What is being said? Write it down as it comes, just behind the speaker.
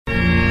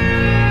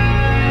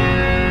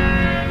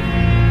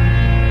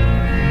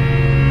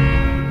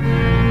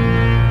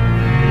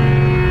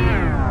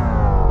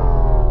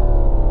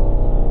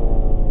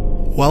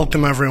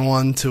Welcome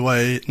everyone to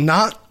a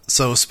not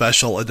so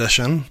special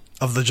edition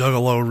of the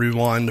Juggalo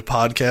Rewind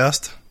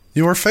podcast,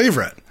 your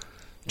favorite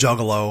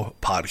Juggalo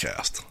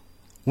podcast.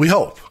 We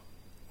hope.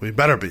 We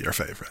better be your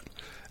favorite.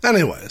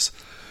 Anyways,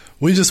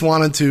 we just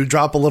wanted to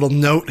drop a little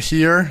note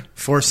here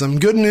for some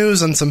good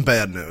news and some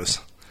bad news.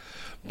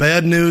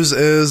 Bad news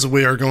is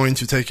we are going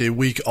to take a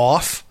week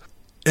off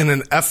in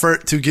an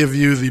effort to give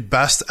you the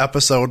best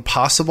episode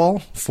possible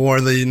for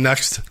the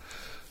next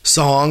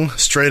song,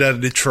 Straight Outta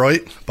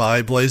Detroit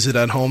by Blazy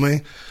Dead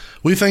Homie.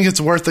 We think it's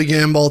worth the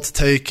gamble to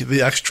take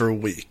the extra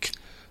week.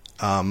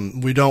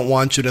 We don't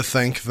want you to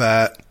think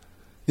that,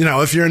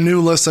 if you're a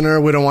new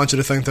listener, we don't want you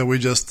to think that we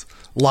just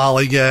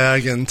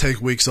lollygag and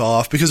take weeks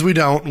off, because we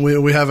don't.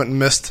 We haven't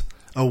missed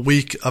a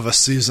week of a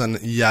season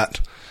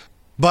yet.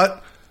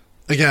 But,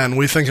 again,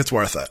 we think it's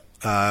worth it.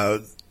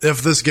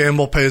 If this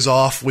gamble pays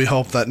off, we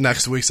hope that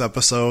next week's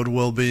episode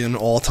will be an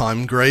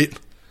all-time great.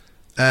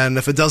 And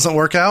if it doesn't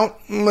work out,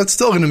 it's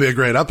still going to be a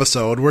great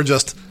episode. We're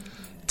just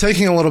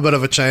taking a little bit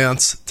of a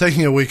chance,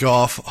 taking a week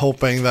off,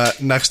 hoping that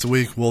next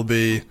week will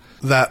be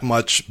that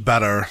much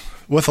better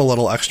with a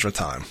little extra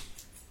time.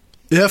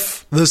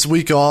 If this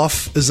week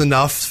off is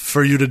enough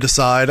for you to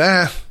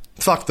decide,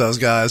 fuck those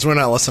guys, we're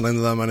not listening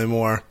to them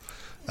anymore,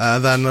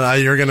 then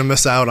you're going to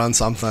miss out on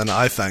something,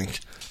 I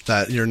think,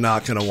 that you're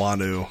not going to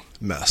want to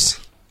miss.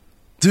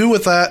 Do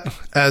with that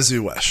as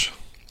you wish.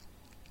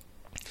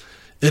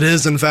 It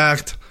is, in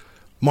fact,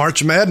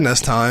 March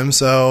Madness time,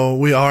 so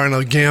we are in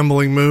a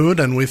gambling mood,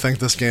 and we think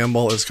this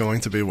gamble is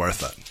going to be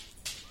worth it.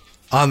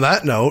 On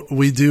that note,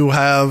 we do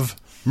have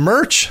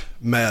Merch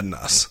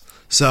Madness,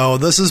 so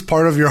this is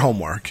part of your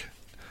homework.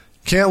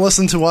 Can't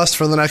listen to us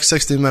for the next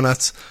 60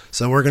 minutes,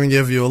 so we're going to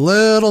give you a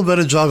little bit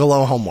of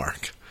Juggalo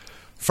homework.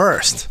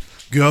 First,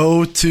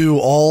 go to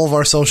all of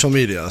our social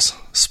medias,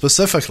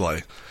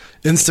 specifically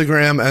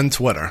Instagram and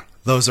Twitter.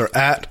 Those are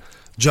at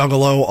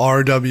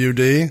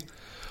JuggaloRWD.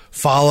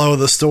 Follow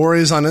the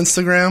stories on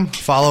Instagram,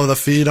 follow the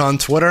feed on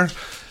Twitter,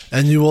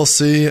 and you will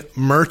see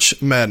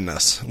Merch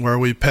Madness, where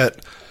we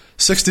pit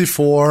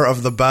 64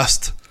 of the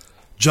best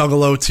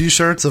Juggalo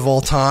t-shirts of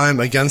all time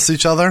against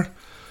each other.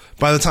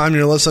 By the time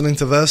you're listening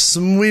to this,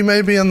 we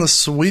may be in the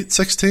Sweet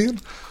 16.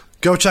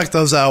 Go check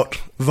those out,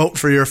 vote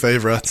for your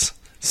favorites,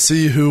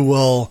 see who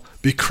will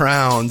be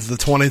crowned the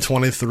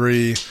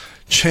 2023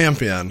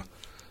 champion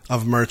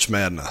of Merch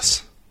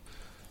Madness.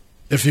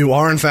 If you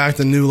are, in fact,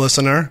 a new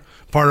listener,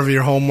 part of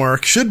your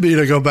homework should be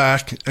to go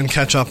back and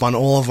catch up on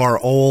all of our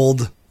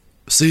old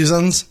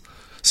seasons.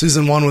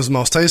 Season 1 was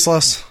Most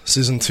Tasteless.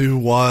 Season 2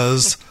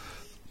 was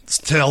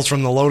Tales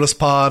from the Lotus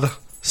Pod.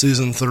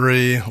 Season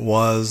 3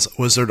 was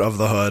Wizard of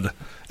the Hood.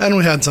 And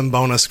we had some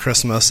bonus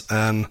Christmas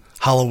and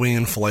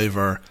Halloween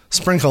flavor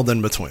sprinkled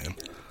in between.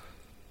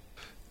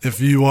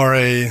 If you are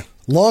a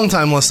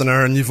longtime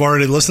listener and you've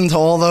already listened to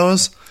all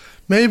those,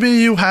 maybe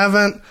you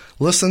haven't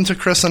listened to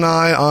Chris and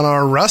I on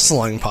our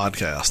wrestling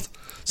podcast.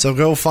 So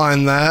go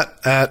find that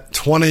at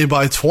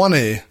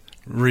 20x20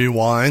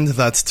 Rewind.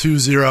 That's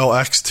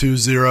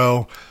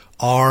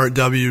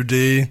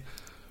 20x20RWD.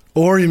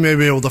 Or you may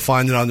be able to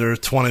find it under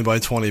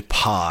 20x20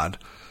 Pod.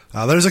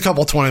 There's a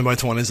couple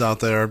 20x20s out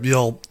there.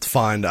 You'll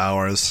find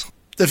ours.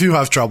 If you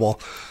have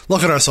trouble,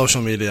 look at our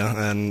social media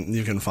and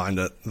you can find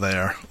it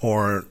there.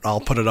 Or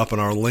I'll put it up in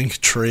our link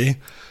tree.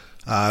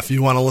 If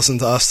you want to listen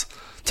to us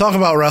talk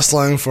about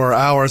wrestling for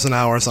hours and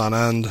hours on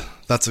end,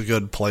 that's a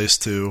good place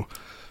to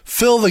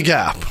fill the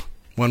gap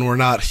when we're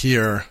not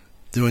here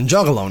doing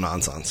Juggalo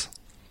nonsense.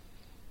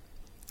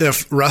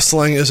 If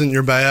wrestling isn't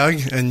your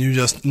bag and you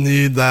just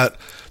need that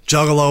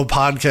Juggalo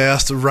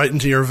podcast right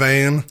into your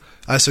vein,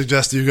 I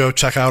suggest you go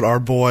check out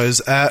our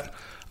boys at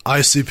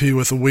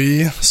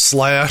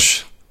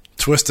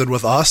ICP/Twisted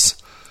with Us.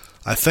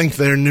 I think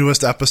their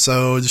newest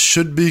episode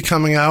should be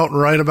coming out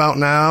right about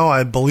now.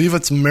 I believe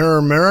it's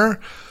Mirror Mirror.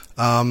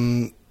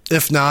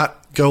 If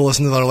not, go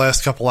listen to their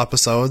last couple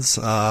episodes.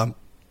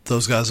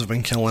 Those guys have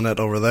been killing it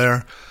over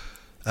there.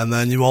 And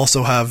then you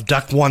also have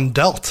Deck One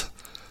Dealt.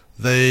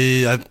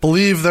 I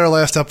believe their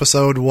last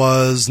episode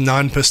was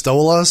Nine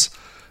Pistolas,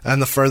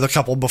 and the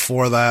couple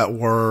before that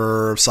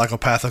were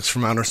Psychopathics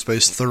from Outer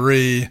Space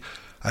 3,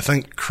 I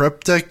think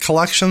Cryptic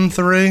Collection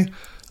 3.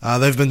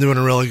 They've been doing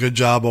a really good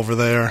job over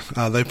there.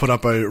 They put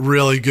up a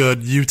really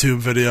good YouTube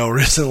video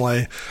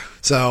recently.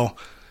 So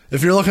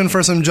if you're looking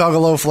for some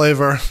Juggalo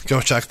flavor, go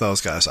check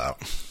those guys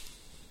out.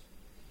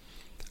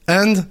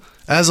 And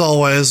as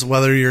always,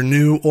 whether you're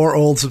new or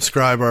old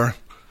subscriber,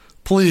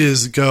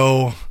 please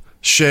go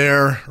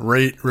share,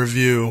 rate,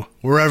 review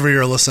wherever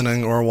you're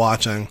listening or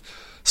watching.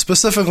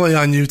 Specifically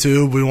on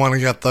YouTube, we want to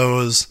get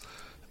those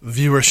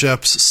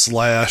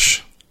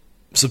viewerships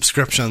 /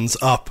 subscriptions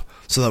up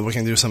so that we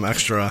can do some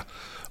extra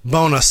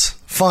bonus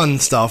fun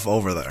stuff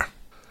over there.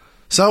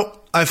 So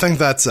I think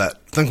that's it.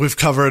 I think we've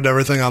covered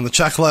everything on the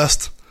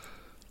checklist.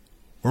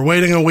 We're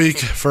waiting a week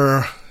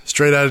for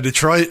Straight Outta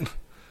Detroit.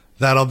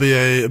 That'll be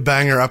a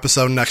banger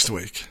episode next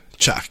week.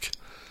 Check.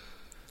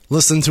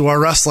 Listen to our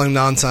wrestling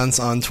nonsense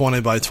on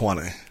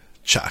 20x20.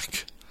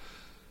 Check.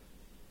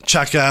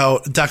 Check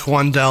out Deck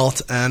One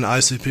Dealt and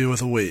ICP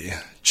with a We.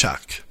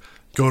 Check.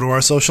 Go to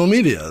our social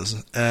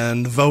medias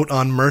and vote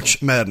on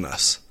Merch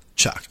Madness.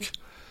 Check.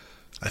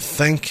 I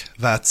think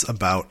that's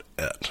about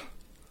it.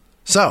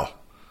 So,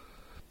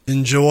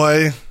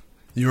 enjoy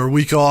your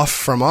week off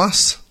from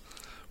us.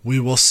 We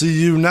will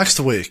see you next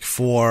week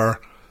for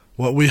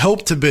what we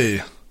hope to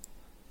be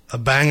a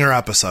banger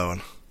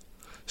episode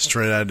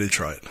straight out of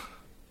Detroit.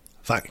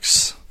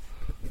 Thanks.